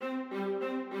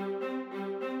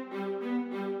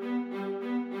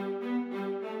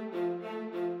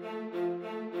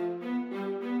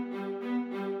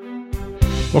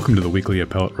Welcome to the Weekly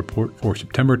Appellate Report for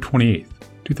September 28th,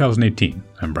 2018.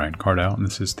 I'm Brian Cardell, and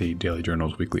this is the Daily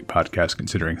Journal's weekly podcast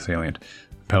considering salient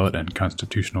appellate and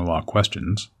constitutional law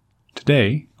questions.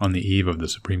 Today, on the eve of the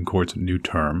Supreme Court's new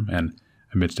term and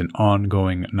amidst an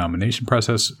ongoing nomination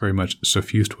process very much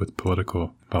suffused with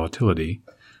political volatility,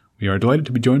 we are delighted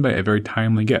to be joined by a very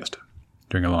timely guest.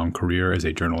 During a long career as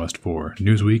a journalist for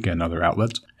Newsweek and other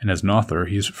outlets, and as an author,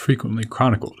 he's frequently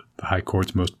chronicled the High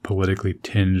Court's most politically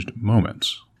tinged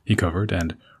moments. He covered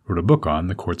and wrote a book on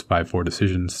the Court's 5-4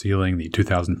 decision sealing the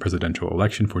 2000 presidential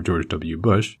election for George W.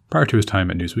 Bush. Prior to his time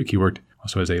at Newsweek, he worked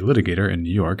also as a litigator in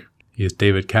New York. He is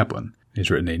David Kaplan. He's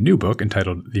written a new book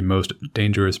entitled The Most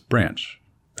Dangerous Branch.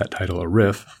 That title a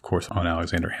riff, of course, on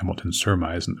Alexander Hamilton's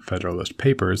surmise in the Federalist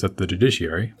Papers that the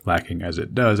judiciary, lacking as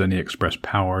it does any express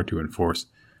power to enforce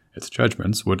its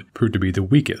judgments, would prove to be the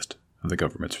weakest of the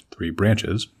government's three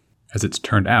branches. As it's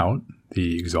turned out,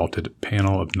 the exalted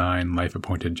panel of 9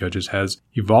 life-appointed judges has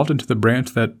evolved into the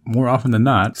branch that, more often than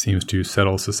not, seems to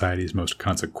settle society's most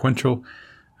consequential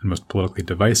and most politically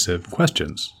divisive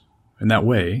questions. In that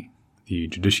way, the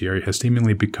judiciary has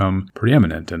seemingly become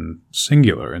preeminent and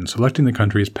singular in selecting the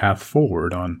country's path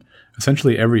forward on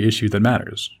essentially every issue that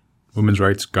matters. Women's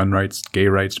rights, gun rights, gay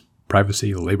rights,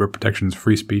 privacy, labor protections,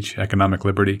 free speech, economic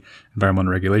liberty,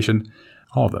 environmental regulation,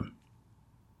 all of them.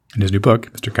 In his new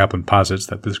book, Mr. Kaplan posits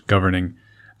that this governing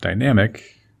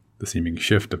dynamic, the seeming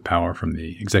shift of power from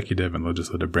the executive and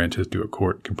legislative branches to a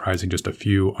court comprising just a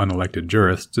few unelected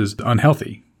jurists, is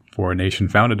unhealthy for a nation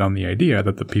founded on the idea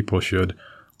that the people should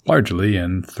largely,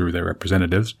 and through their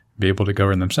representatives, be able to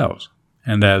govern themselves.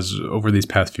 And as over these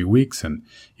past few weeks, and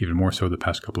even more so the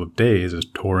past couple of days, as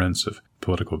torrents of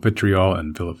political vitriol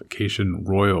and vilification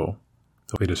roil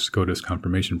the latest SCOTUS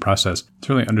confirmation process,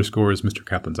 certainly underscores Mr.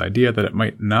 Kaplan's idea that it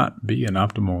might not be an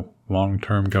optimal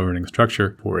long-term governing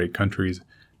structure for a country's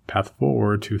path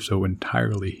forward to so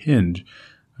entirely hinge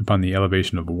upon the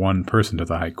elevation of one person to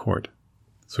the High Court.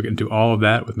 So we'll get into all of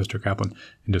that with Mr. Kaplan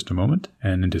in just a moment,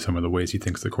 and into some of the ways he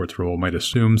thinks the court's role might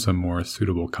assume some more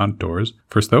suitable contours.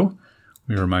 First, though,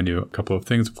 let me remind you a couple of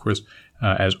things. Of course,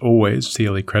 as always,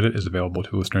 CLE credit is available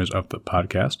to listeners of the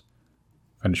podcast.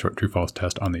 Find a short true-false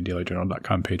test on the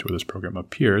dailyjournal.com page where this program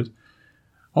appears.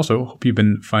 Also, hope you've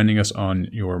been finding us on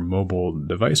your mobile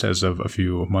device as of a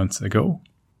few months ago.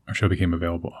 Our show became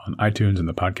available on iTunes and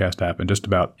the podcast app and just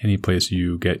about any place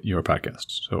you get your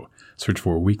podcasts. So search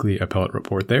for Weekly Appellate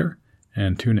Report there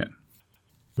and tune in.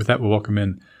 With that, we'll welcome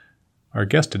in our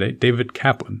guest today, David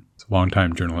Kaplan. He's a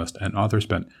longtime journalist and author,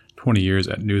 spent 20 years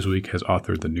at Newsweek, has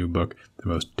authored the new book, The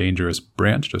Most Dangerous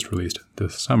Branch, just released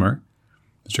this summer.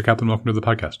 Mr. Kaplan, welcome to the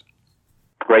podcast.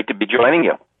 Great to be joining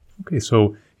you. Okay, so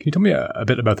can you tell me a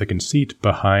bit about the conceit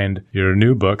behind your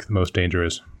new book, The Most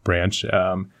Dangerous Branch?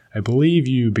 I believe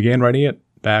you began writing it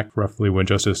back roughly when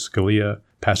Justice Scalia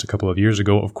passed a couple of years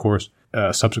ago. Of course,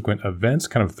 subsequent events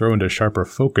kind of throw into sharper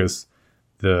focus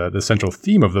the central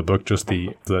theme of the book, just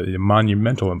the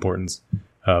monumental importance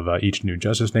of each new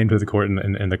justice named to the court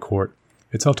and the court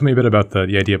itself. Tell me a bit about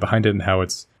the idea behind it and how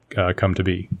it's come to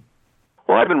be.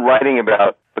 Well, I've been writing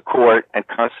about the court and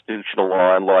constitutional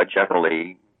law and law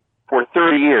generally for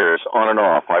 30 years on and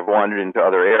off. I've wandered into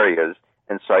other areas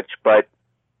and such, but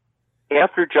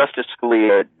after Justice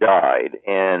Scalia died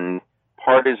and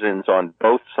partisans on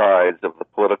both sides of the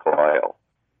political aisle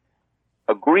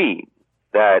agreed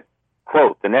that,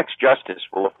 quote, the next justice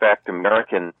will affect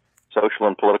American social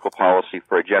and political policy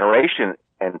for a generation,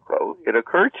 end quote, it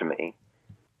occurred to me,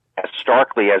 as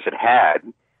starkly as it had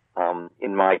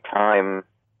in my time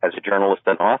as a journalist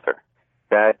and author,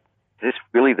 that this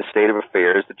really the state of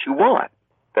affairs that you want,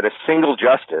 that a single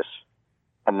justice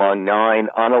among 9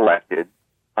 unelected,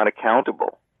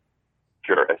 unaccountable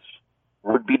jurists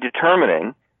would be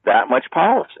determining that much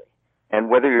policy. And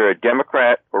whether you're a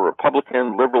Democrat or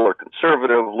Republican, liberal or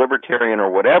conservative, libertarian or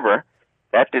whatever,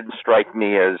 that didn't strike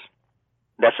me as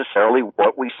necessarily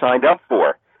what we signed up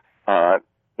for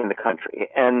in the country.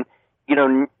 And you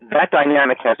know, that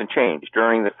dynamic hasn't changed.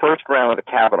 During the first round of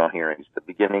the Kavanaugh hearings at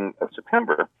the beginning of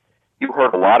September, you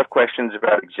heard a lot of questions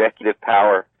about executive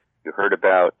power. You heard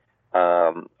about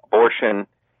abortion,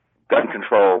 gun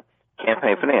control,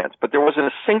 campaign finance. But there wasn't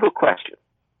a single question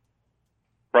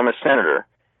from a senator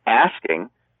asking,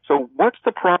 so what's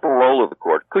the proper role of the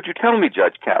court? Could you tell me,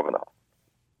 Judge Kavanaugh,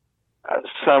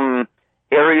 some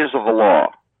areas of the law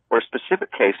or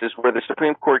specific cases where the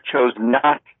Supreme Court chose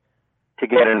not to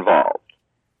get involved?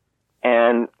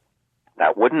 And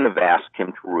that wouldn't have asked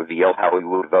him to reveal how he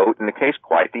would vote in the case.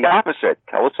 Quite the opposite.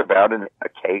 Tell us about a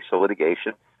case, a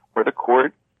litigation, where the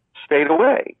court stayed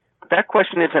away. But that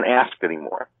question isn't asked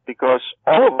anymore because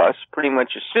all of us pretty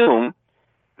much assume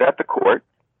that the court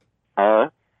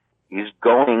is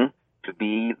going to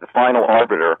be the final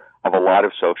arbiter of a lot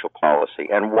of social policy.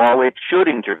 And while it should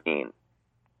intervene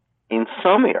in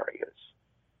some areas,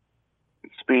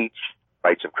 speech,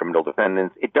 rights of criminal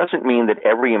defendants, it doesn't mean that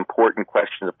every important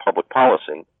question of public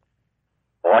policy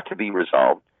ought to be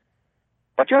resolved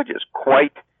by judges.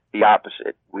 Quite the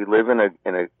opposite. We live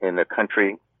in a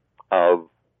country of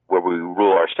where we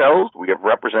rule ourselves. We have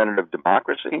representative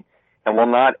democracy, and while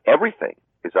not everything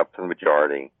is up to the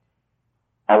majority,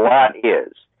 a lot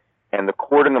is. And the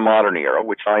court in the modern era,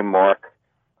 which I mark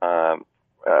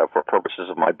for purposes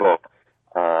of my book,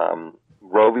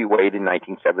 Roe v. Wade in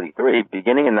 1973,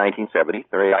 beginning in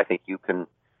 1973, I think you can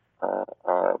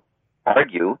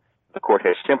argue the court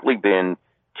has simply been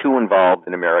too involved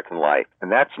in American life.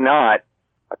 And that's not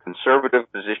a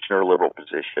conservative position or a liberal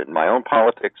position. My own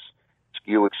politics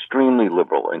skew extremely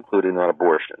liberal, including on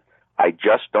abortion. I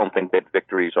just don't think that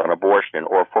victories on abortion,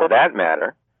 or for that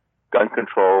matter, gun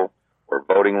control or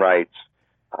voting rights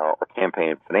or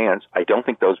campaign finance, I don't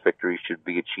think those victories should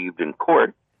be achieved in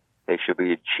court. They should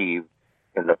be achieved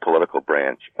in the political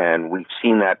branch. And we've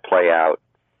seen that play out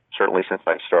certainly since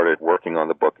I started working on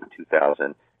the book in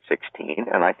 2016.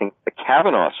 And I think the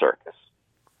Kavanaugh circus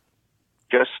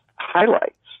just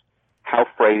highlights how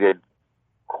freighted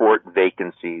court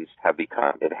vacancies have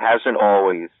become. It hasn't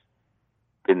always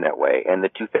been that way. And the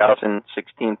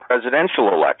 2016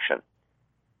 presidential election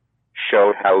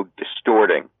showed how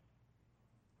distorting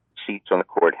seats on the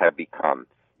court have become.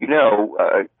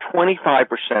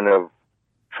 25% of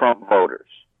Trump voters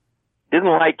didn't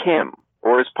like him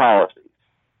or his policies.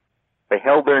 They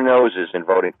held their noses in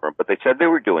voting for him, but they said they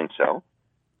were doing so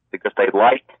because they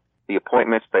liked the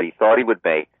appointments that he thought he would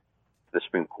make to the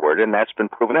Supreme Court, and that's been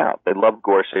proven out. They love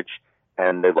Gorsuch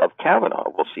and they love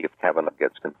Kavanaugh. We'll see if Kavanaugh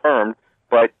gets confirmed.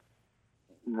 But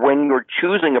when you're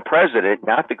choosing a president,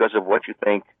 not because of what you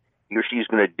think he or she is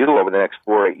going to do over the next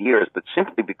 4 or 8 years, but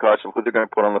simply because of who they're going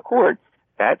to put on the court,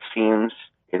 that seems,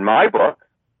 in my book,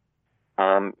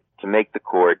 to make the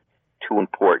court too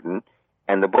important.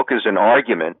 And the book is an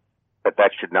argument that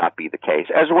that should not be the case,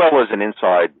 as well as an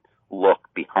inside look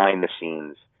behind the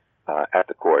scenes at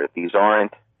the court. These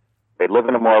aren't, they live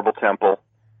in a marble temple,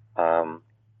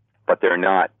 but they're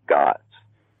not gods.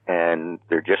 And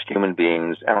they're just human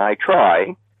beings. And I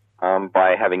try,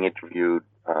 by having interviewed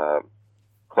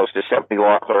close to 70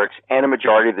 law clerks and a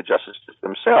majority of the justices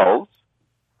themselves,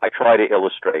 I try to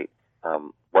illustrate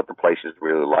what the place is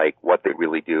really like, what they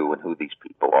really do, and who these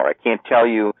people are. I can't tell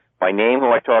you by name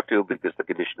who I talk to because the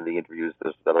condition of the interviews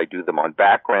is that I do them on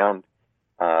background.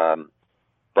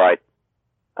 But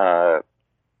the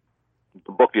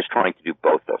book is trying to do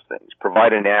both those things,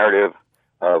 provide a narrative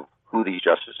of who these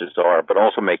justices are, but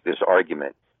also make this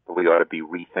argument that we ought to be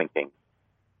rethinking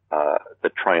the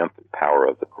triumphant power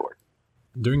of the court.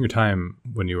 During your time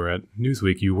when you were at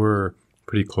Newsweek, you were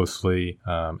pretty closely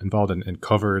involved and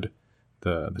covered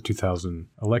the 2000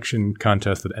 election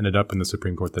contest that ended up in the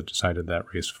Supreme Court that decided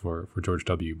that race for George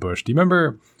W. Bush. Do you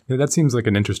remember, that seems like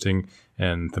an interesting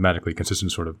and thematically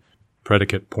consistent sort of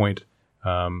predicate point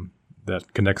that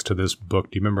connects to this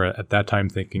book. Do you remember at that time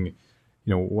thinking,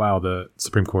 wow, the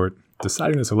Supreme Court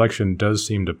deciding this election does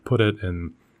seem to put it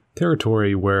in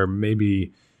territory where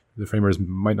maybe the framers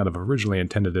might not have originally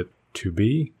intended it to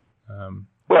be?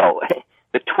 Well,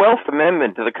 the 12th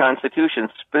Amendment to the Constitution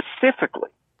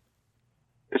specifically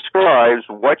describes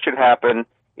what should happen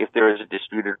if there is a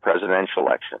disputed presidential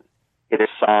election. It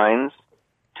assigns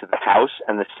to the House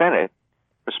and the Senate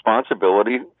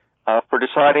responsibility for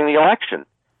deciding the election.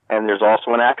 And there's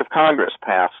also an act of Congress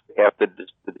passed after the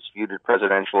disputed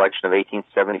presidential election of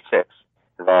 1876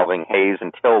 involving Hayes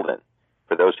and Tilden.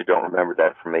 For those who don't remember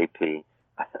that from AP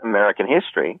American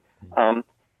history,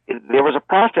 there was a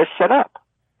process set up.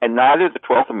 And neither the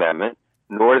 12th Amendment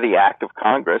nor the act of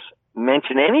Congress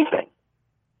mention anything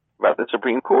about the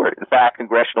Supreme Court. In fact,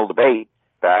 congressional debate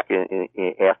back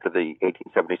after the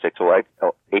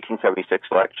 1876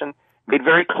 election made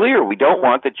very clear we don't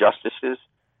want the justices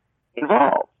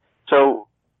involved. So,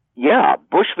 yeah,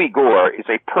 Bush v. Gore is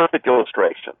a perfect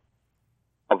illustration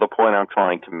of the point I'm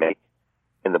trying to make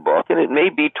in the book. And it may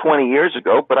be 20 years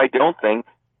ago, but I don't think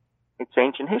it's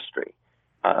ancient history.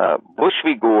 Bush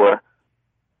v. Gore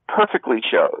perfectly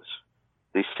shows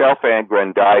the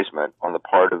self-aggrandizement on the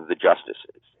part of the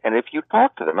justices. And if you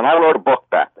talk to them, and I wrote a book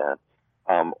back then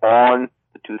on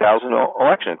the 2000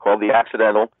 election called The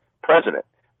Accidental President,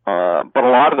 but a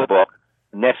lot of the book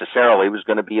necessarily was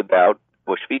going to be about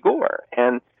Bush v. Gore.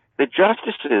 And the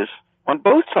justices on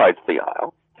both sides of the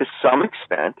aisle, to some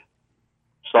extent,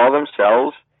 saw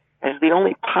themselves as the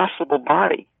only possible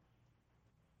body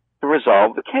to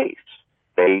resolve the case.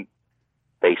 They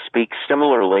They speak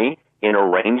similarly in a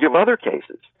range of other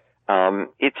cases.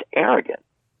 It's arrogant.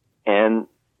 And,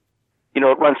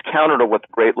 it runs counter to what the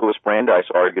great Louis Brandeis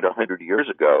argued 100 years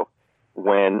ago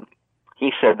when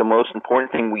he said the most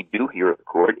important thing we do here at the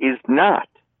court is not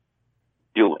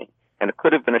doing. And it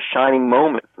could have been a shining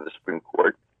moment for the Supreme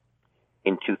Court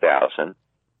in 2000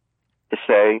 to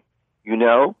say,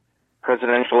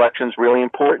 presidential election is really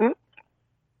important,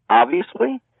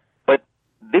 obviously, but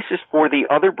this is for the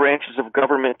other branches of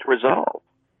government to resolve.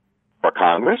 For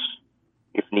Congress,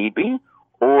 if need be,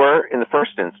 or in the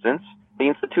first instance, the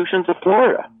institutions of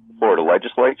Florida, the Florida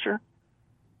legislature,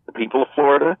 the people of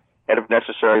Florida, and if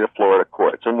necessary, the Florida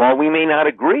courts. And while we may not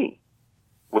agree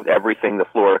with everything the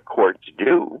Florida courts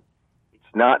do,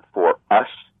 it's not for us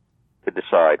to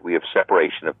decide. We have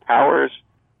separation of powers.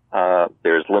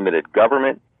 There's limited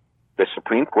government. The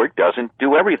Supreme Court doesn't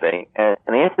do everything. And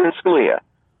Antonin Scalia,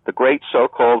 the great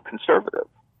so-called conservative,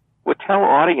 would tell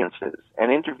audiences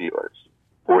and interviewers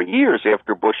for years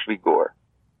after Bush v. Gore,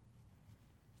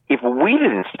 if we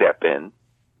didn't step in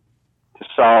to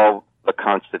solve the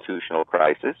constitutional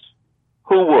crisis,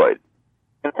 who would?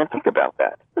 And think about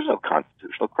that. There's no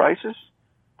constitutional crisis.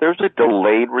 There's a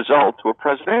delayed result to a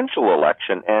presidential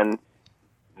election, and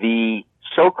the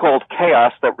so-called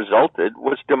chaos that resulted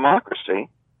was democracy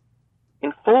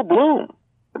in full bloom.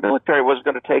 The military was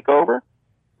going to take over.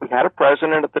 We had a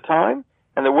president at the time,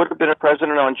 and there would have been a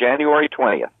president on January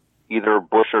 20th, either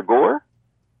Bush or Gore,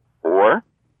 or,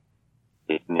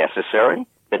 if necessary,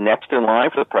 the next in line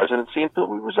for the presidency until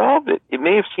we resolved it. It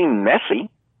may have seemed messy,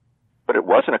 but it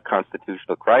wasn't a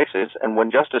constitutional crisis. And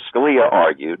when Justice Scalia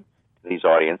argued to these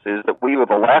audiences that we were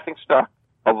the laughingstock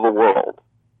of the world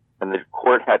and the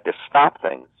court had to stop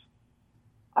things,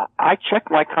 I checked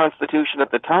my Constitution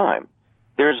at the time.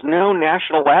 There's no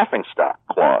national laughingstock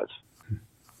clause,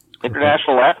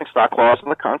 international laughingstock clause in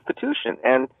the Constitution.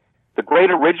 And the great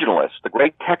originalist, the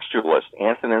great textualist,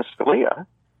 Antonin Scalia,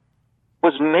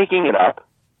 was making it up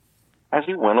as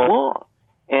he went along.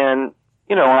 And,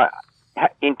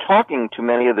 in talking to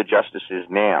many of the justices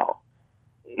now,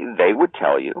 they would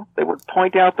tell you, they would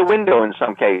point out the window in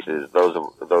some cases,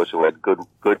 those who had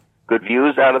good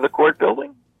views out of the court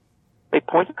building. They'd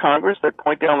point to Congress, they'd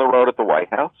point down the road at the White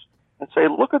House and say,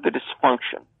 look at the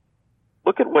dysfunction.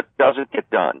 Look at what doesn't get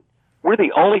done. We're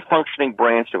the only functioning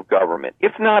branch of government,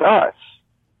 if not us.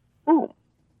 Boom.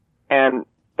 And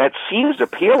that seems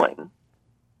appealing,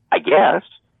 I guess,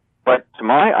 but to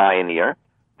my eye and ear,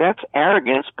 that's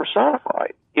arrogance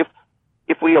personified.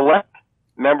 If we elect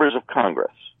members of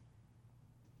Congress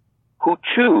who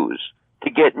choose to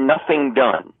get nothing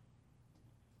done,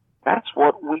 that's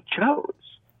what we chose.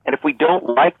 And if we don't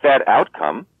like that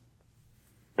outcome,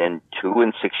 then 2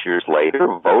 and 6 years later,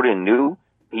 vote in new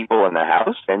people in the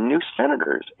House and new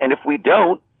senators. And if we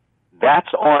don't,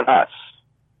 that's on us.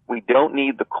 We don't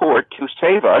need the court to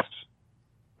save us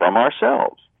from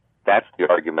ourselves. That's the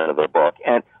argument of the book.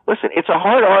 And listen, it's a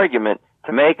hard argument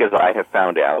to make, as I have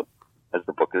found out as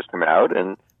the book has come out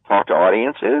and talked to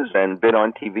audiences and been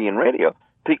on TV and radio,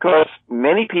 because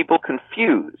many people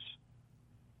confuse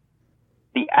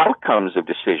the outcomes of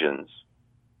decisions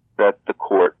that the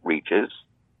court reaches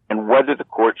and whether the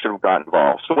court should have gotten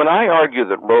involved. So when I argue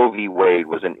that Roe v. Wade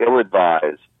was an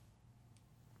ill-advised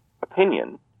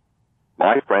opinion,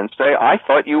 my friends say, I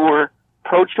thought you were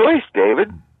pro-choice,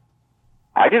 David.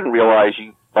 I didn't realize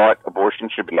you thought abortion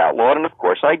should be outlawed, and of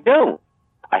course I don't.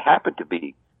 I happen to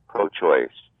be pro-choice.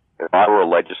 If I were a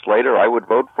legislator, I would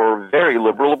vote for very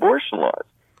liberal abortion laws.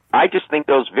 I just think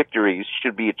those victories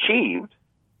should be achieved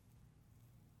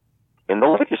in the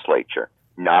legislature,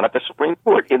 not at the Supreme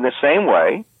Court, in the same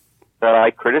way that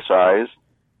I criticize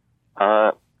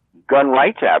gun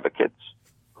rights advocates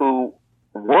who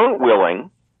weren't willing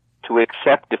to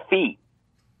accept defeat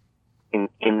in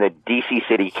the D.C.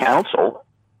 City Council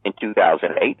in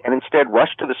 2008 and instead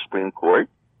rushed to the Supreme Court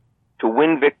to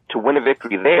win a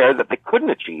victory there that they couldn't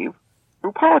achieve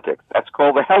through politics. That's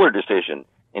called the Heller decision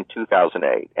in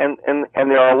 2008. And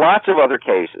there are lots of other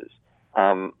cases.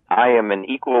 I am an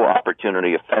equal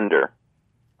opportunity offender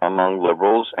among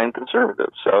liberals and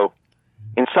conservatives. So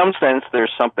in some sense,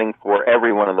 there's something for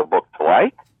everyone in the book to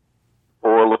like,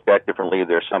 or looked at differently,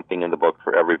 there's something in the book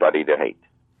for everybody to hate.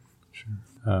 Sure.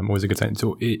 Always a good sign.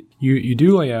 So you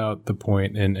do lay out the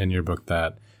point in your book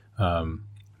that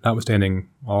notwithstanding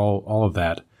all of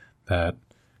that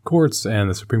courts and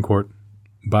the Supreme Court,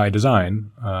 by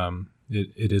design,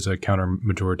 it is a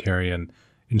counter-majoritarian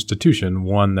institution,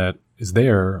 one that is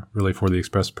there really for the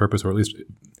express purpose, or at least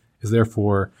is there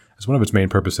for, as one of its main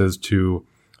purposes, to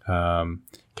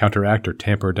counteract or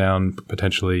tamper down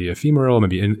potentially ephemeral,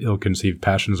 maybe ill-conceived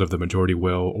passions of the majority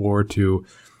will, or to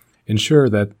ensure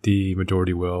that the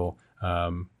majority will,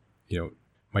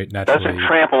 might naturally doesn't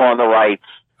trample on the rights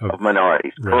of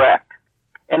minorities. Right. Correct.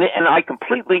 And I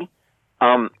completely,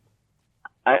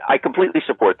 I completely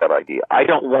support that idea. I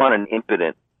don't want an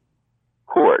impotent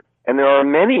court, and there are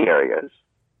many areas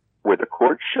where the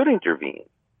court should intervene.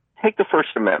 Take the First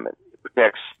Amendment; it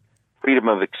protects freedom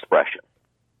of expression.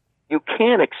 You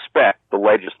can't expect the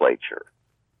legislature,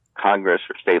 Congress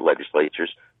or state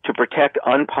legislatures, to protect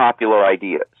unpopular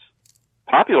ideas.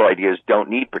 Popular ideas don't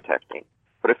need protecting.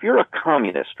 But if you're a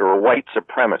communist or a white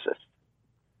supremacist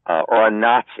or a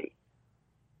Nazi,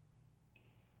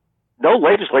 no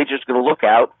legislature is going to look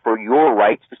out for your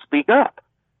rights to speak up.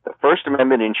 The First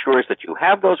Amendment ensures that you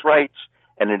have those rights,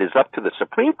 and it is up to the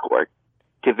Supreme Court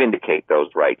to vindicate those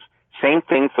rights. Same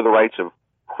thing for the rights of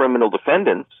criminal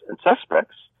defendants and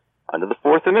suspects under the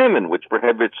Fourth Amendment, which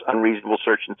prohibits unreasonable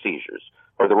search and seizures,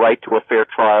 or the right to a fair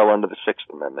trial under the Sixth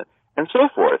Amendment, and so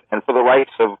forth. And for the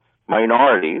rights of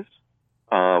minorities,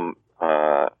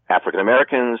 African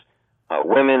Americans,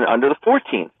 women under the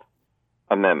 14th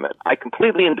Amendment. I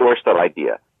completely endorse that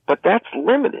idea, but that's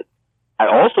limited. I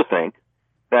also think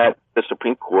that the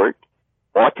Supreme Court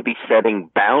ought to be setting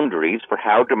boundaries for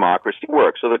how democracy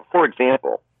works. So that, for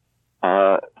example,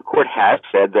 the court has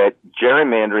said that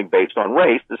gerrymandering based on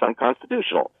race is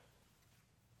unconstitutional.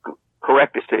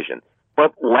 Correct decision.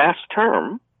 But last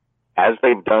term, as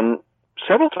they've done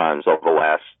several times over the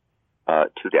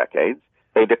last 2 decades,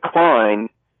 they declined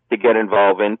to get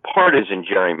involved in partisan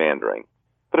gerrymandering.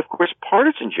 But of course,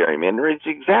 partisan gerrymandering is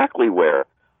exactly where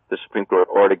the Supreme Court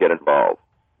ought to get involved.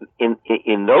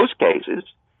 In those cases,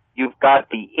 you've got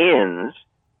the ins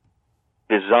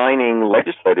designing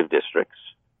legislative districts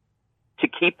to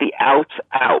keep the outs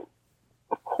out.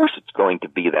 Of course it's going to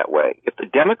be that way. If the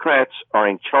Democrats are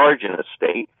in charge in a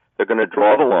state, they're going to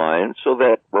draw the line so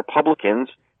that Republicans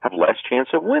have less chance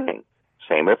of winning.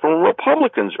 Same if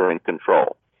Republicans are in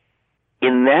control.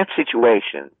 In that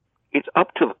situation, it's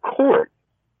up to the court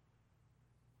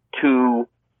to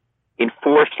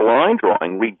enforce line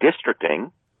drawing,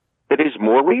 redistricting, that is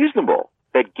more reasonable,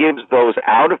 that gives those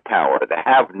out of power, the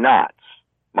have-nots,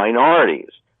 minorities.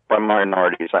 By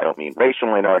minorities, I don't mean racial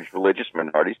minorities, religious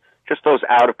minorities, just those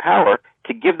out of power,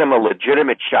 to give them a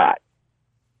legitimate shot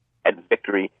at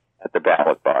victory at the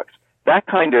ballot box. That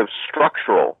kind of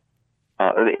structural,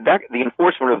 the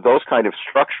enforcement of those kind of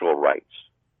structural rights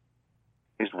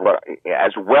is what,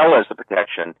 as well as the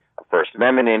protection of First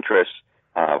Amendment interests,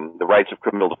 the rights of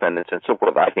criminal defendants, and so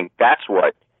forth. I think that's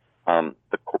what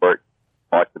the court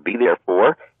ought to be there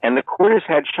for. And the court has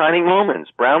had shining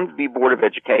moments. Brown v. Board of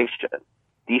Education,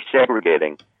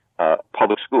 desegregating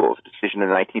public schools, a decision in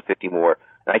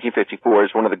 1954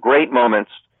 is one of the great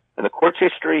moments in the court's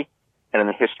history and in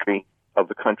the history of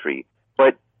the country.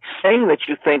 But saying that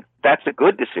you think that's a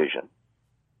good decision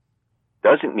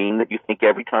doesn't mean that you think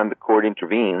every time the court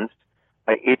intervenes,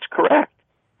 it's correct.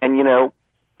 And, you know,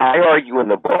 I argue in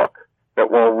the book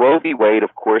that while Roe v. Wade,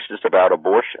 of course, is about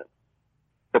abortion,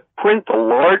 the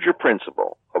larger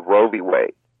principle of Roe v.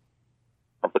 Wade,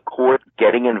 of the court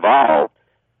getting involved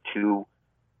to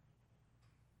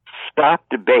stop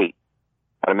debate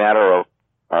on a matter of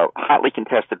hotly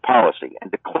contested policy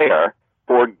and declare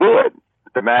for good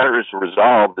that the matter is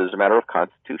resolved as a matter of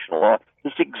constitutional law,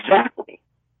 is exactly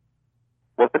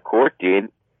what the court did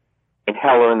in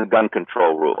Heller and the gun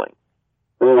control ruling,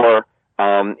 or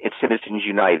in Citizens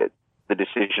United, the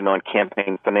decision on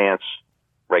campaign finance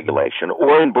regulation,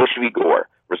 or in Bush v. Gore,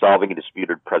 resolving a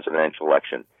disputed presidential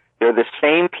election. They're the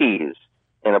same peas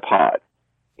in a pod.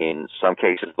 In some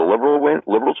cases, the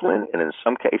liberals win, and in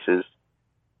some cases,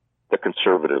 the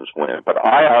conservatives win. But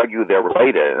I argue they're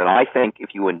related, and I think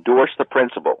if you endorse the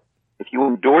principle, if you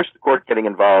endorse the court getting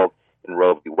involved in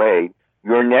Roe v. Wade,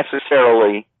 you're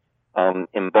necessarily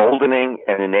emboldening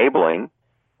and enabling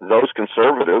those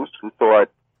conservatives who thought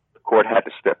the court had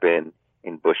to step in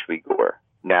Bush v. Gore.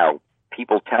 Now,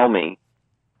 people tell me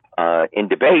in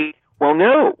debate, well,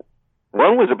 no,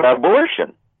 one was about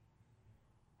abortion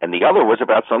and the other was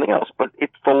about something else. But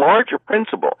it's the larger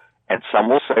principle. And some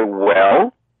will say,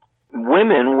 well,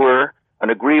 women were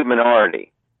an aggrieved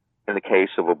minority in the case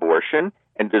of abortion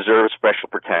and deserve special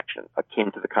protection,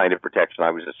 akin to the kind of protection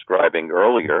I was describing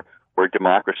earlier, where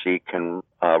democracy can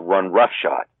run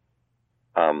roughshod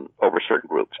over certain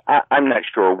groups. I'm not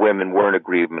sure women were an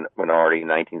aggrieved minority in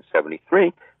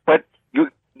 1973, but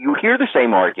you hear the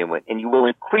same argument, and you will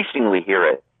increasingly hear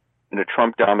it in a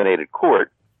Trump-dominated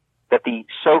court, that the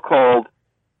so-called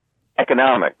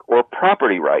economic or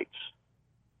property rights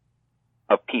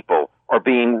of people are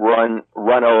being run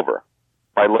over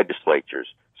by legislatures.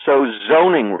 So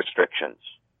zoning restrictions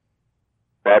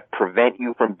that prevent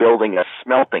you from building a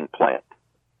smelting plant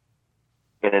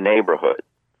in a neighborhood,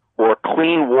 or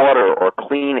clean water or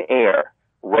clean air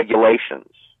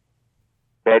regulations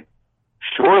that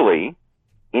surely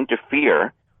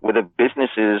interfere with a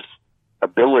business's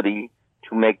ability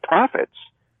to make profits.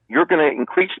 You're going to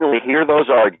increasingly hear those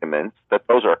arguments that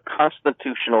those are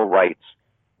constitutional rights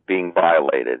being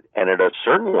violated. And at a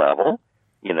certain level,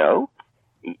 you know,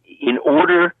 in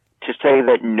order to say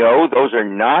that no, those are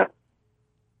not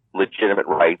legitimate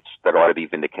rights that ought to be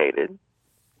vindicated,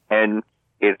 and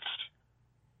it's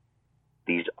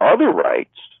these other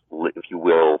rights, if you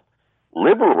will,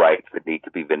 liberal rights that need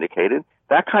to be vindicated,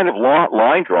 that kind of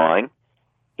line drawing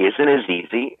isn't as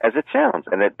easy as it sounds.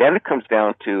 And then it comes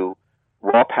down to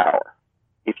raw power.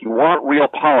 If you want real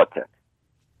politics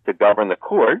to govern the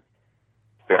court,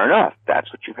 fair enough.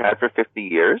 That's what you've had for 50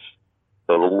 years.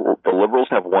 The liberals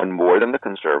have won more than the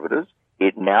conservatives.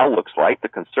 It now looks like the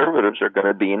conservatives are going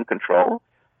to be in control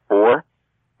for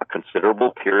a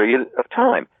considerable period of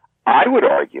time. I would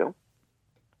argue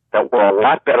that we're a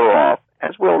lot better off,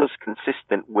 as well as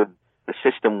consistent with the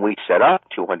system we set up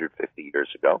 250 years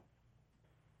ago,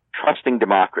 trusting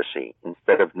democracy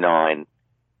instead of 9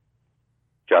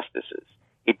 justices.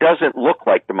 It doesn't look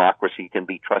like democracy can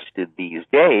be trusted these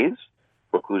days.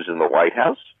 Look who's in the White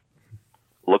House.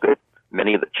 Look at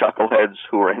many of the chuckleheads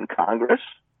who are in Congress.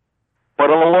 But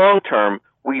in the long term,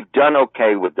 we've done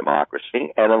okay with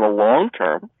democracy. And in the long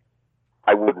term,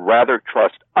 I would rather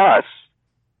trust us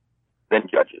than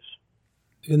judges.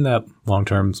 In that long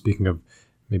term, speaking of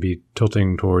maybe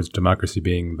tilting towards democracy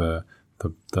being the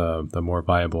more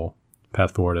viable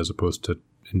path forward, as opposed to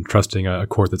entrusting a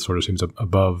court that sort of seems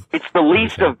above. It's the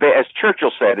least of, as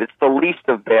Churchill said, it's the least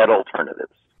of bad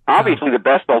alternatives. Obviously, the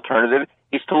best alternative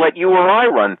is to let you or I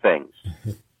run things.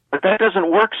 But that doesn't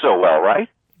work so well, right?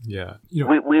 Yeah.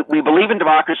 We believe in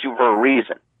democracy for a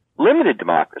reason. Limited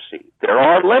democracy. There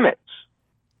are limits.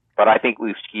 But I think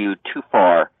we've skewed too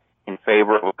far in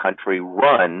favor of a country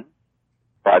run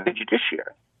by the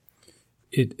judiciary.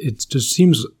 It just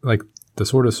seems like the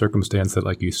sort of circumstance that,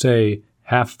 like you say,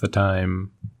 half the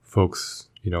time folks,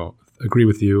 agree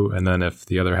with you, and then if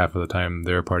the other half of the time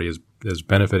their party is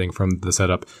benefiting from the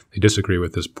setup, they disagree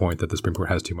with this point that the Supreme Court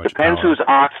has too much power. Depends whose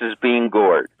ox is being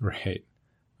gored. Right.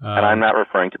 And I'm not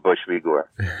referring to Bush v. Gore.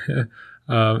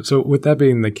 So with that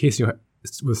being the case,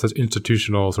 with such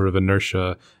institutional sort of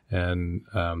inertia and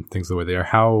things the way they are,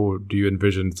 how do you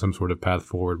envision some sort of path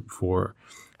forward for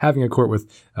having a court with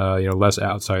less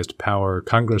outsized power?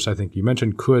 Congress, I think you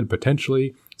mentioned, could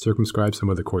potentially circumscribe some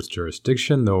of the court's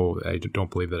jurisdiction, though I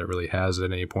don't believe that it really has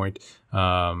at any point.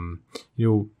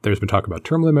 There's been talk about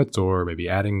term limits or maybe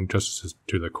adding justices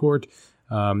to the court.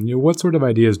 What sort of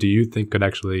ideas do you think could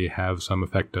actually have some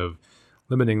effect of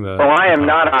limiting the... Well, I am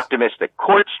not optimistic.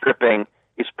 Court stripping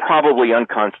is probably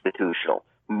unconstitutional.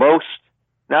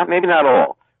 Maybe not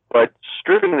all, but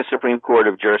stripping the Supreme Court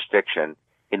of jurisdiction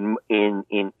in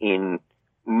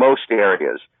most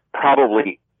areas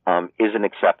probably isn't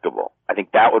acceptable. I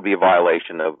think that would be a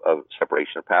violation of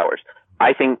separation of powers.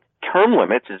 I think term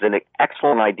limits is an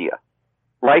excellent idea.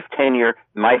 Life tenure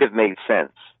might have made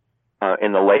sense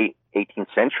in the late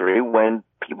 18th century when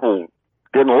people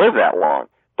didn't live that long.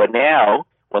 But now,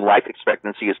 when life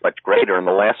expectancy is much greater, and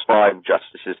the last 5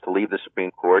 justices to leave the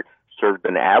Supreme Court served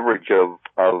an average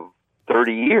of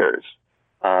 30 years,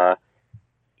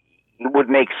 it would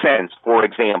make sense, for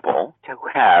example, to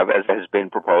have, as has been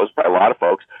proposed by a lot of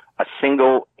folks, a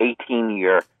single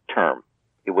 18-year term.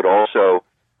 It would also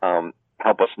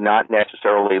help us not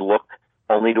necessarily look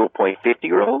only to appoint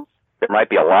 50-year-olds. There might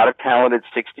be a lot of talented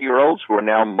 60-year-olds who are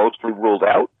now mostly ruled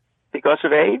out because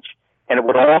of age. And it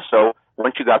would also,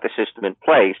 once you got the system in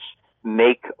place,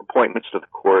 make appointments to the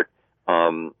court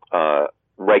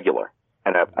regular.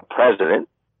 And a president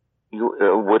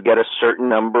would get a certain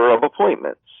number of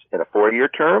appointments in a 4-year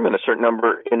term and a certain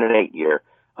number in an 8-year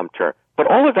term.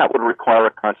 But all of that would require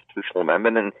a constitutional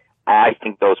amendment, and I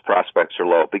think those prospects are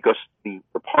low because the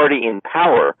party in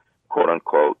power, quote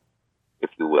unquote, if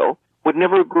you will, would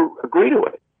never agree to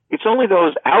it. It's only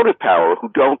those out of power who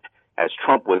don't, as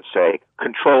Trump would say,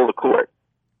 control the court,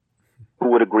 who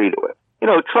would agree to it.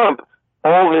 Trump,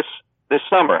 all this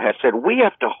summer, has said we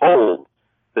have to hold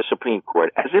the Supreme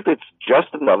Court as if it's just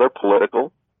another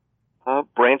political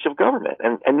branch of government.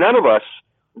 And none of us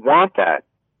want that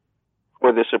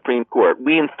for the Supreme Court.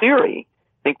 We, in theory,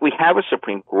 think we have a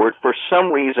Supreme Court for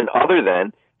some reason other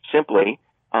than simply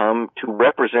to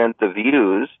represent the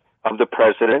views of the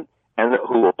president and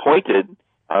who appointed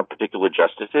particular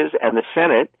justices, and the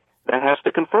Senate that has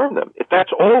to confirm them. If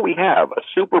that's all we have, a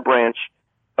super branch,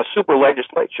 a super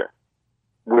legislature,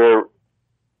 where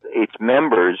its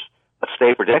members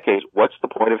stay for decades, what's the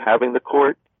point of having the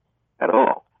court at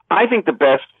all? I think the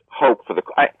best hope for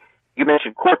you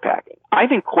mentioned court packing. I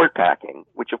think court packing,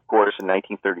 which of course in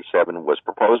 1937 was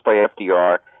proposed by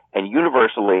FDR and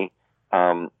universally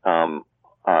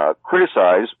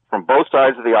criticized from both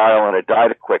sides of the aisle, and it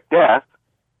died a quick death,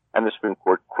 and the Supreme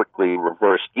Court quickly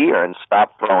reversed gear and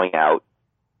stopped throwing out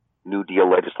New Deal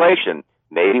legislation.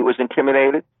 Maybe it was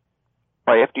intimidated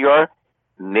by FDR.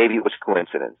 Maybe it was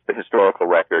coincidence. The historical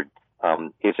record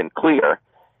isn't clear.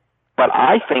 But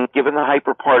I think, given the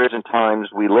hyper-partisan times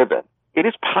we live in, it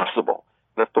is possible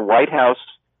that the White House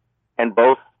and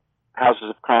both houses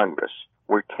of Congress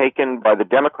were taken by the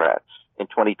Democrats in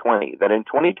 2020, that in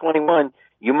 2021,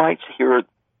 you might hear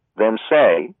them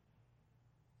say,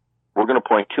 we're going to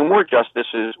appoint 2 more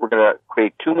justices, we're going to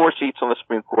create 2 more seats on the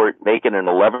Supreme Court, make it an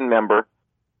 11-member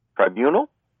tribunal,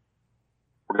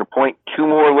 we're going to appoint 2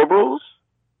 more liberals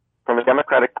from a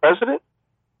Democratic president,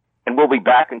 and we'll be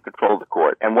back in control of the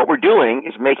court. And what we're doing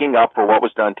is making up for what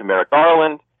was done to Merrick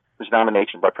Garland, whose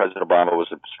nomination by President Obama was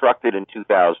obstructed in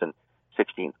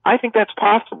 2016. I think that's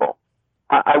possible.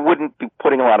 I wouldn't be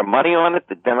putting a lot of money on it.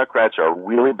 The Democrats are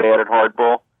really bad at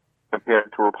hardball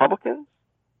compared to Republicans.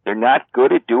 They're not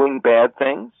good at doing bad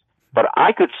things, but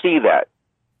I could see that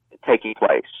taking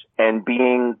place and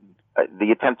being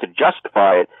the attempt to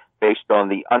justify it based on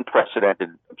the unprecedented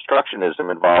obstructionism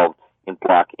involved in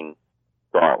blocking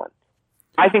Garland.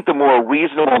 I think the more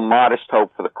reasonable, modest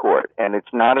hope for the court, and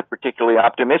it's not a particularly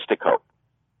optimistic hope,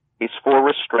 is for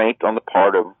restraint on the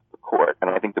part of the court. And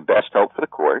I think the best hope for the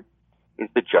court is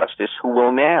the justice who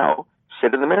will now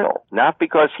sit in the middle, not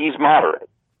because he's moderate,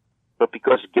 but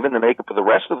because given the makeup of the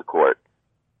rest of the court,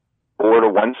 4 to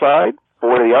one side,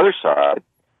 4 to the other side,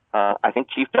 I think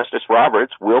Chief Justice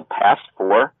Roberts will pass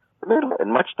for the middle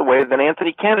in much the way that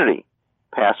Anthony Kennedy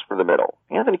passed for the middle.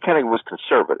 Anthony Kennedy was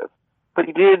conservative, but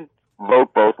he did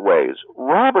vote both ways.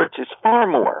 Roberts is far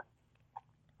more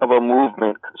of a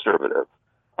movement conservative.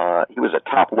 He was a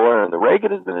top lawyer in the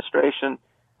Reagan administration.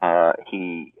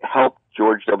 He helped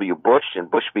George W. Bush and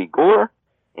Bush v. Gore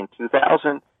in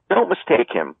 2000. Don't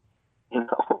mistake him,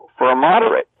 for a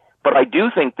moderate. But I do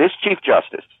think this Chief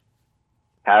Justice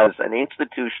has an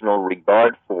institutional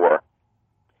regard for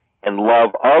and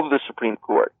love of the Supreme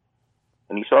Court.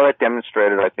 And you saw that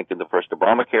demonstrated, I think, in the first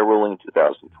Obamacare ruling in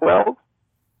 2012,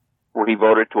 where he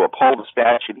voted to uphold the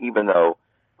statute even though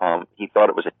he thought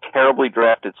it was a terribly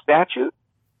drafted statute.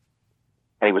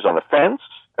 And he was on the fence,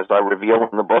 as I reveal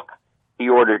in the book. He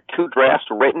ordered 2 drafts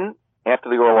written after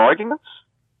the oral arguments.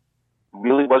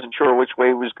 Really wasn't sure which way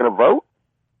he was going to vote.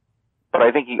 But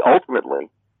I think he ultimately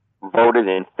voted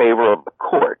in favor of the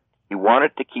court. He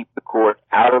wanted to keep the court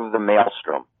out of the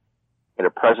maelstrom in a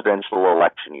presidential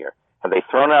election year. Had they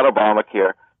thrown out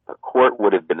Obamacare, the court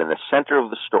would have been in the center of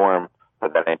the storm for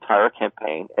that entire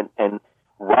campaign. And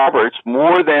Roberts,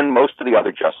 more than most of the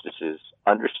other justices,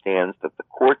 understands that the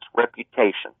court's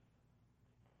reputation,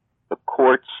 the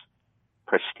court's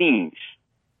prestige,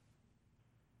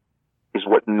 is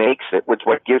what makes it,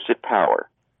 what gives it power.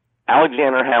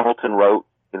 Alexander Hamilton wrote,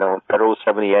 in Federalist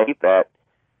 78, that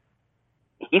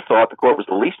he thought the court was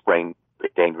the least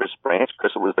dangerous branch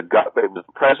because it was the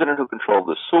president who controlled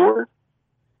the sword.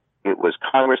 It was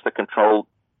Congress that controlled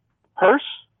the purse.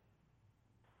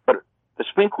 But the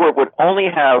Supreme Court would only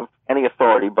have any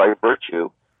authority by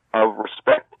virtue of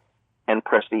respect and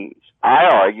prestige. I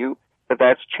argue that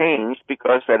that's changed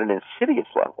because at an insidious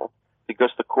level,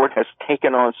 because the court has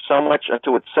taken on so much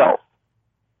unto itself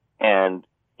and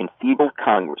enfeebled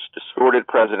Congress, distorted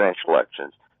presidential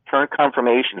elections, turned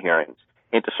confirmation hearings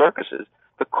into circuses,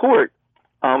 the court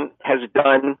has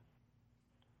done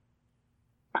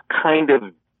a kind of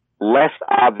less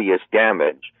obvious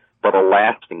damage, but a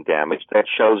lasting damage that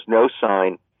shows no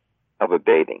sign of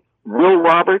abating. Will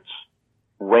Roberts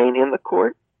rein in the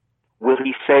court? Will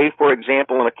he say, for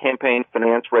example, in a campaign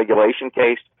finance regulation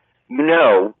case,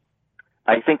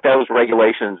 I think those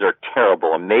regulations are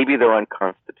terrible and maybe they're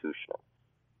unconstitutional,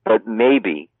 but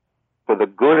maybe for the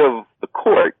good of the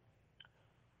court,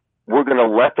 we're going to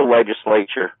let the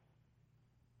legislature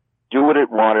do what it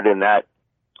wanted in that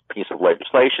piece of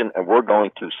legislation, and we're going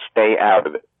to stay out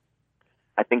of it.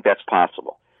 I think that's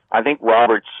possible. I think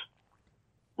Roberts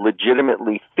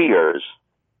legitimately fears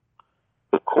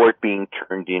the court being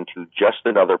turned into just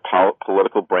another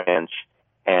political branch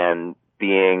and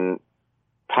being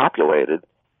populated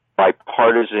by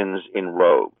partisans in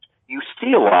robes. You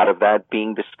see a lot of that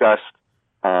being discussed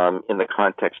in the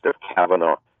context of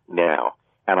Kavanaugh now.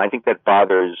 And I think that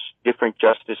bothers different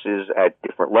justices at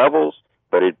different levels,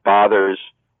 but it bothers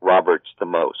Roberts the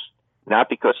most. Not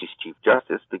because he's Chief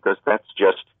Justice, because that's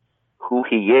just who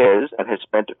he is and has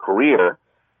spent a career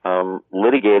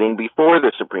litigating before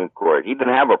the Supreme Court. He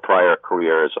didn't have a prior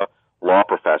career as a law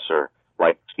professor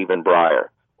like Stephen Breyer.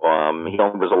 He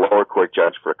only was a lower court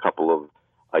judge for a couple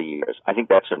of years. I think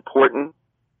that's important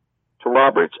to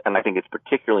Roberts, and I think it's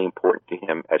particularly important to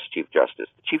him as Chief Justice.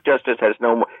 The Chief Justice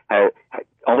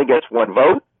only gets one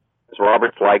vote, as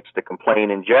Roberts likes to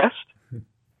complain and jest.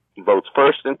 He votes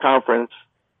first in conference.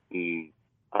 He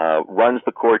runs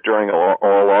the court during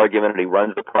oral argument, and he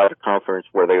runs the private conference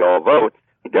where they all vote.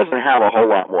 He doesn't have a whole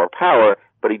lot more power,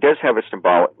 but he does have a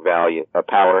symbolic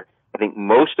power. I think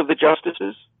most of the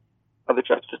justices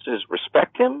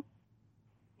respect him.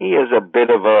 He is a bit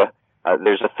of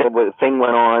there's a thing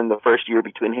went on the first year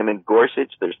between him and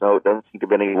Gorsuch. Doesn't seem to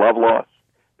be any love lost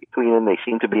between them. They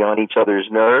seem to be on each other's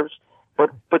nerves.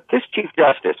 But this Chief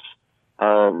Justice,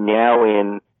 now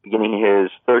in beginning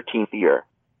his 13th year,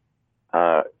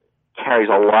 carries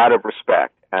a lot of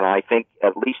respect. And I think,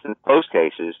 at least in most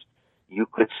cases, you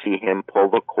could see him pull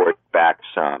the court back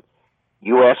some.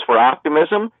 You ask for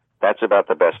optimism, that's about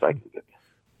the best I can give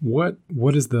you.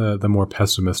 What is the more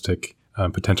pessimistic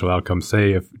potential outcome?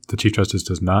 Say if the Chief Justice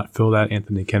does not fill that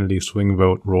Anthony Kennedy swing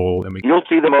vote role, and you'll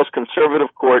see the most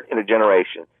conservative court in a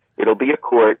generation. It'll be a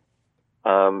court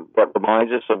that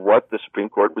reminds us of what the Supreme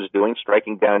Court was doing,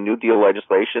 striking down New Deal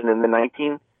legislation in the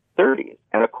 1930s,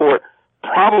 and a court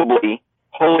probably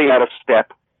wholly out of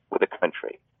step with the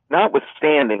country.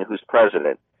 Notwithstanding who's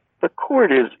president, the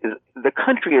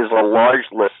country is a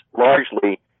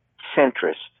largely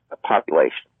centrist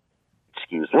population. It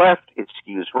skews left, it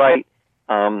skews right,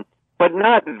 but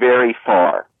not very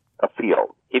far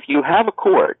afield. If you have a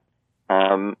court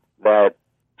that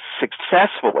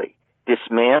successfully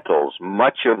dismantles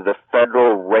much of the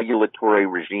federal regulatory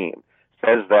regime,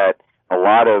 says that a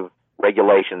lot of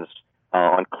regulations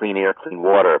on clean air, clean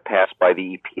water passed by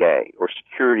the EPA, or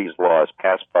securities laws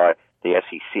passed by the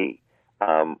SEC,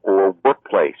 or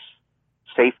workplace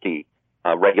safety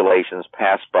regulations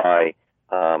passed by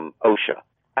OSHA.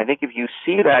 I think if you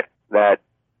see that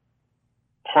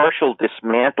partial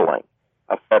dismantling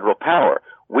of federal power,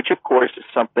 which of course is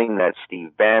something that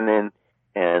Steve Bannon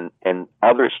and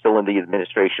others still in the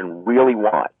administration really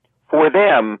want, for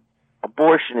them,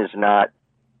 abortion is not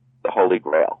the Holy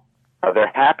Grail.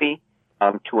 They're happy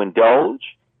to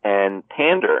indulge and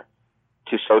pander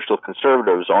to social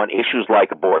conservatives on issues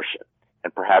like abortion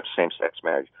and perhaps same-sex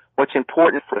marriage. What's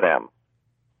important for them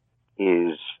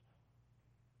is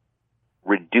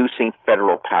reducing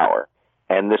federal power.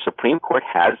 And the Supreme Court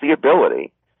has the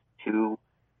ability to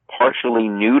partially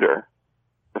neuter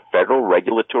the federal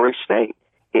regulatory state.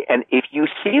 And if you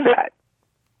see that,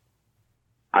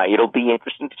 it'll be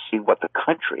interesting to see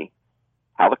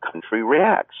how the country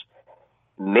reacts.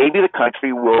 Maybe the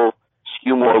country will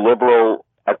skew more liberal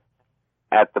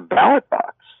at the ballot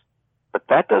box, but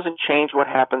that doesn't change what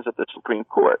happens at the Supreme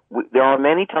Court. There are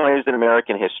many times in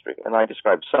American history, and I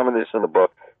describe some of this in the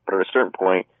book, but at a certain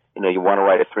point, you want to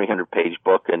write a 300-page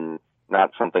book and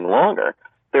not something longer.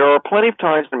 There are plenty of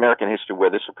times in American history where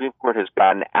the Supreme Court has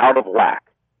gotten out of whack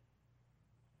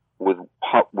with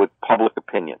public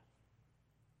opinion.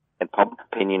 And public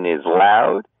opinion is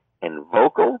loud and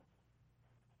vocal,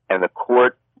 and the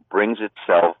court brings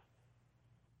itself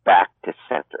back to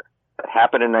center. That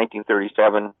happened in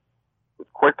 1937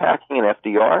 with court packing and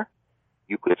FDR.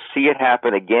 You could see it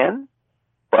happen again,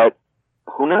 but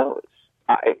who knows?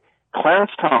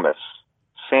 Clarence Thomas,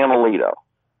 Sam Alito,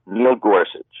 Neil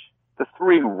Gorsuch, the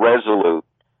three resolute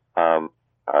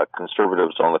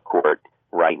conservatives on the court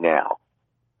right now,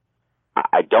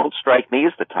 I don't strike me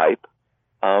as the type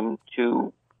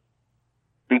to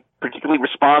be particularly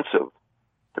responsive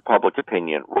to public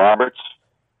opinion. Roberts,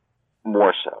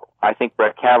 more so. I think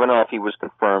Brett Kavanaugh, if he was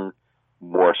confirmed,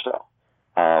 more so.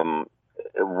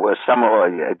 Was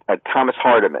Thomas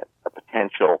Hardiman a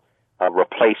potential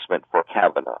replacement for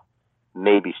Kavanaugh?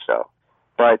 Maybe so.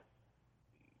 But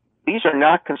these are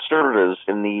not conservatives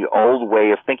in the old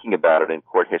way of thinking about it in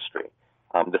court history.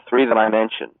 The three that I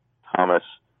mentioned, Thomas,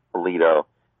 Alito,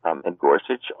 and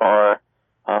Gorsuch, are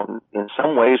in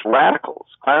some ways radicals.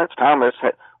 Clarence Thomas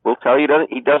will tell you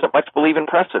he doesn't much believe in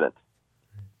precedent.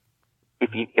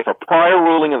 If a prior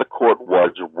ruling of the court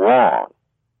was wrong,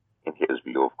 in his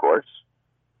view, of course,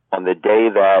 on the day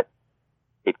that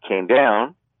it came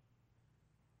down,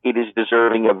 it is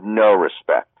deserving of no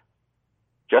respect.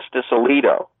 Justice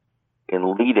Alito,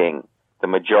 in leading the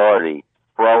majority,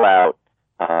 throw out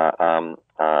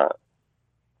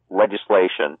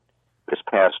legislation this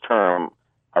past term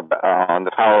on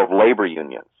the power of labor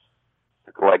unions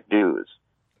to collect dues.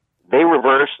 They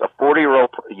reversed a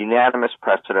 40-year-old unanimous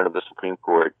precedent of the Supreme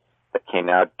Court that came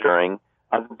out during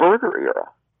the Berger era.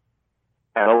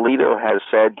 And Alito has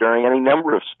said during any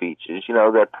number of speeches,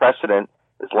 that precedent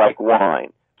is like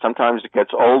wine. Sometimes it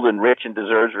gets old and rich and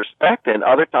deserves respect, and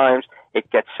other times it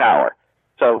gets sour.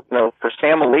 So, for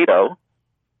Sam Alito,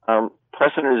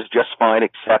 precedent is just fine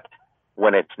except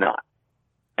when it's not.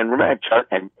 And remember,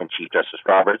 and Chief Justice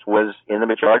Roberts was in the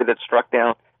majority that struck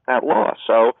down that law.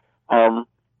 So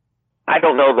I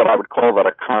don't know that I would call that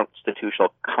a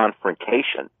constitutional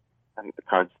confrontation. I think the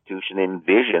Constitution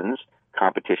envisions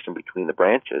competition between the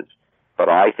branches, but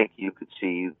I think you could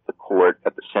see the court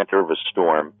at the center of a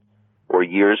storm for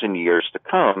years and years to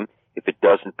come if it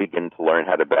doesn't begin to learn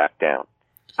how to back down.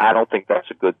 I don't think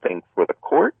that's a good thing for the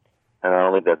court, and I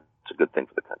don't think that's a good thing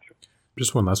for the country.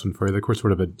 Just one last one for you. The court's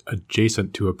sort of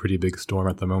adjacent to a pretty big storm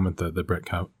at the moment, the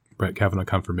Brett Kavanaugh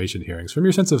confirmation hearings. From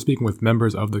your sense of speaking with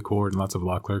members of the court and lots of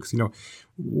law clerks,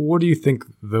 what do you think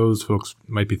those folks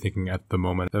might be thinking at the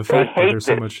moment? The fact they hate that there's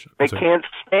so much, they can't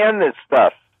stand this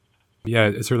stuff. Yeah,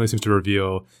 it certainly seems to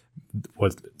reveal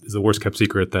what is the worst kept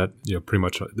secret that pretty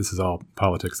much this is all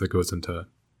politics that goes into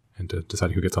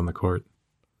deciding who gets on the court.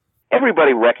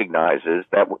 Everybody recognizes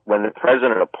that when the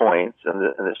president appoints and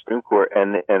the Supreme Court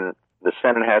and the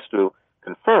Senate has to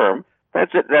confirm, that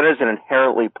is an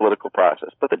inherently political process.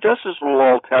 But the justices will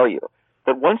all tell you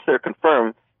that once they're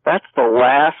confirmed, that's the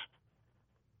last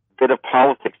bit of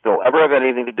politics they'll ever have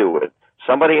anything to do with.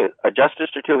 A justice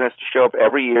or two has to show up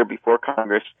every year before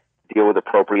Congress to deal with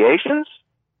appropriations.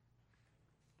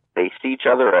 They see each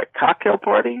other at cocktail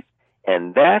parties,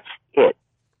 and that's it.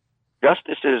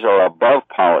 Justices are above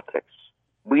politics.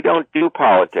 We don't do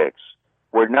politics.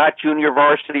 We're not junior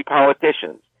varsity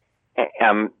politicians.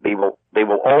 They will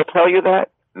all tell you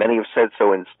that. Many have said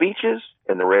so in speeches,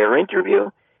 in the rare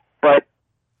interview.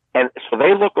 And so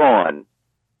they look on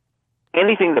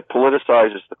anything that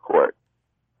politicizes the court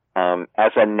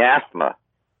as anathema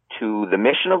to the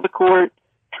mission of the court,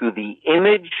 to the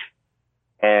image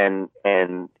and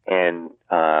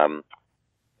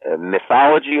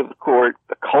mythology of the court,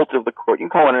 the cult of the court. You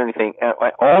can call it anything,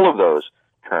 all of those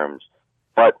terms.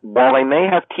 But while they may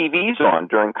have TVs on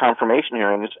during confirmation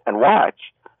hearings and watch,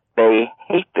 they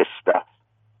hate this stuff.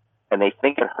 And they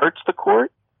think it hurts the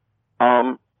court.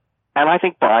 And I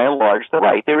think by and large they're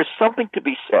right. There is something to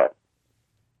be said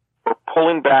for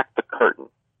pulling back the curtain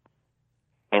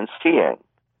and seeing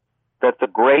that the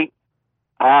great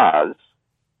Oz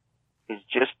is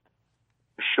just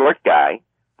a short guy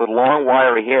with long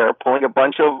wiry hair pulling a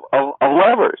bunch of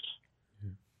levers.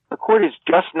 The court is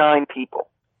just 9 people.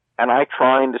 And I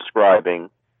try in describing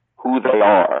who they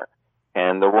are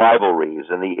and the rivalries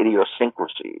and the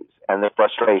idiosyncrasies and the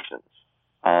frustrations.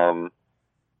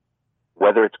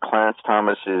 Whether it's Clarence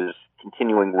Thomas's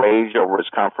continuing rage over his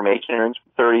confirmation hearings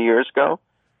 30 years ago,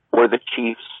 or the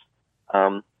chief's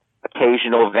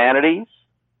occasional vanities,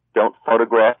 don't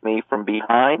photograph me from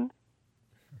behind.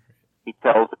 He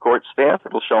tells the court staff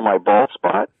it'll show my bald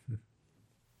spot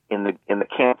in the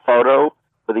camp photo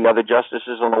for the other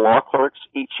justices and the law clerks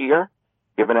each year,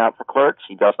 given out for clerks.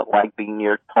 He doesn't like being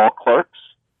near tall clerks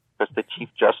because the Chief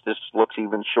Justice looks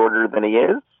even shorter than he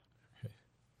is.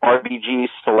 RBG's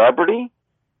celebrity,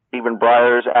 Stephen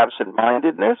Breyer's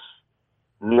absent-mindedness,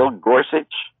 Neil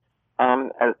Gorsuch, as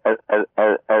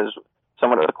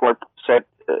someone at the court said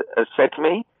to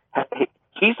me,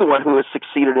 he's the one who has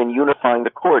succeeded in unifying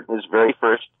the court in his very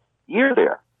first year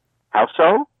there. How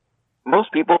so?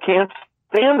 Most people can't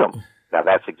stand him. Now,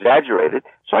 that's exaggerated.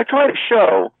 So I try to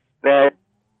show that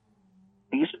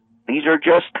these are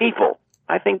just people.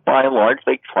 I think by and large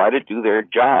they try to do their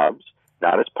jobs,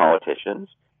 not as politicians,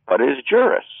 but as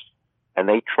jurists. And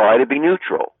they try to be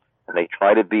neutral. And they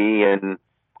try to be, in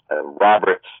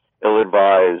Robert's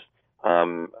ill-advised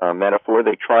metaphor,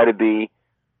 they try to be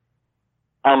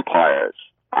umpires.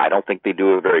 I don't think they do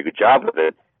a very good job of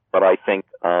it, but I think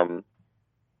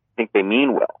they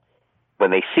mean well. When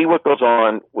they see what goes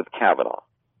on with Kavanaugh,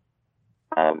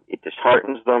 it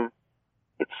disheartens them,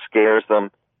 it scares them,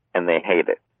 and they hate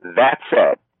it. That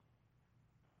said,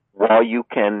 while you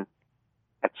can,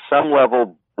 at some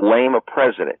level, blame a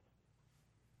president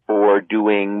for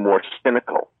doing more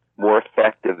cynical, more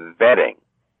effective vetting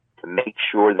to make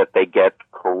sure that they get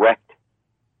correct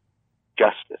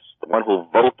justice, the one who will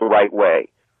vote the right way.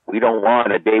 We don't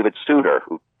want a David Souter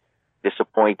who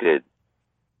disappointed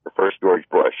the first George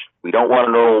Bush. We don't want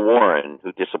an Earl Warren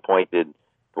who disappointed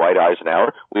Dwight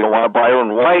Eisenhower. We don't want a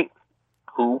Byron White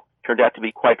who turned out to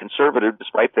be quite conservative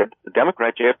despite that the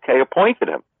Democrat JFK appointed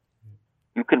him.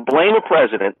 You can blame a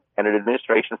president and an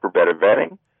administration for better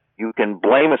vetting. You can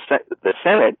blame the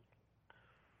Senate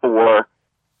for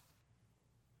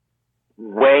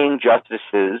weighing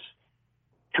justices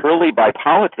purely by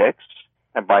politics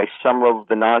and by some of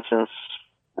the nonsense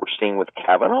we're seeing with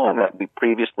Kavanaugh and that we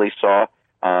previously saw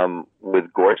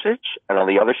with Gorsuch, and on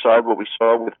the other side what we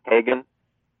saw with Kagan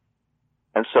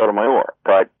and Sotomayor.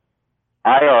 But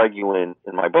I argue in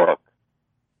my book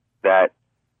that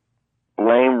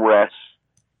blame rests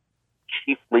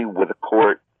chiefly with the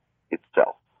court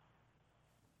itself.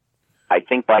 I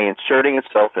think by inserting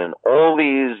itself in all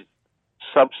these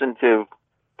substantive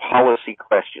policy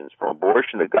questions, from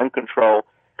abortion to gun control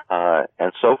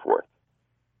and so forth,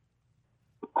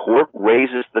 the court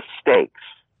raises the stakes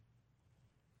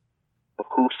of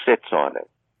who sits on it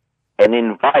and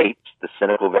invites the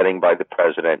cynical vetting by the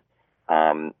president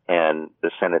and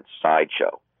the Senate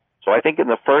sideshow. So I think in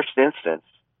the first instance,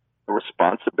 the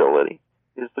responsibility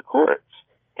is the court's.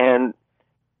 And,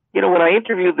 when I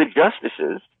interviewed the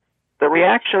justices, the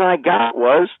reaction I got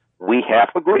was, we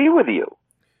half agree with you.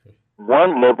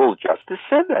 One liberal justice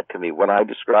said that to me when I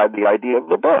described the idea of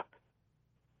the book.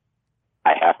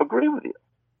 I half agree with you.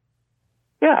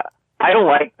 Yeah, I don't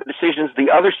like the decisions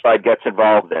the other side gets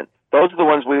involved in. Those are the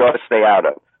ones we ought to stay out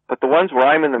of. But the ones where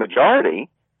I'm in the majority,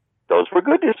 those were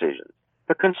good decisions.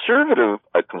 A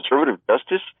conservative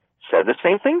justice said the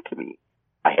same thing to me.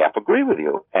 I half agree with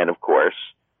you. And of course,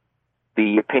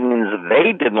 the opinions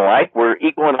they didn't like were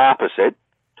equal and opposite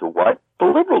to what the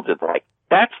liberal didn't like.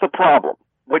 That's the problem.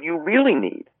 What you really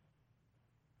need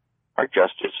are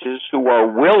justices who are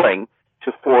willing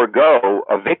to forego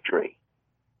a victory,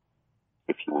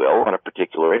 if you will, on a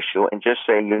particular issue and just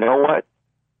say, you know what?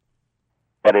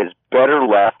 That is better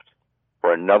left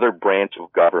for another branch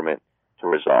of government to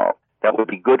resolve. That would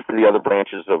be good for the other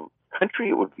branches of the country.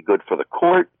 It would be good for the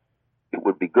court. It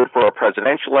would be good for our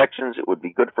presidential elections. It would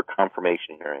be good for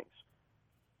confirmation hearings.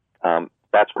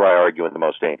 That's what I argue in the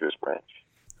most dangerous branch.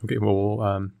 Okay, well,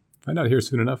 we'll find out here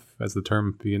soon enough as the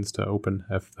term begins to open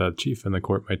if the chief and the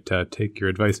court might take your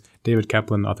advice. David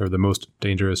Kaplan, author of The Most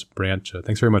Dangerous Branch.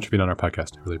 Thanks very much for being on our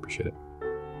podcast. I really appreciate it.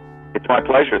 It's my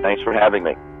pleasure. Thanks for having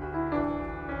me.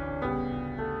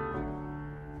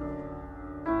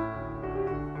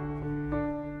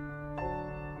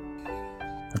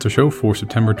 That's our show for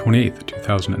September 28th,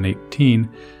 2018,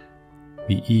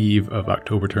 the eve of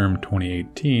October term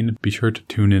 2018. Be sure to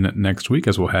tune in next week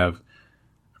as we'll have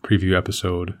a preview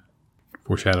episode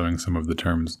foreshadowing some of the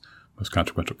term's most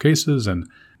consequential cases and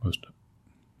most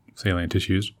salient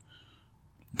issues.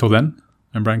 Until then,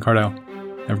 I'm Brian Cardell.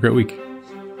 Have a great week.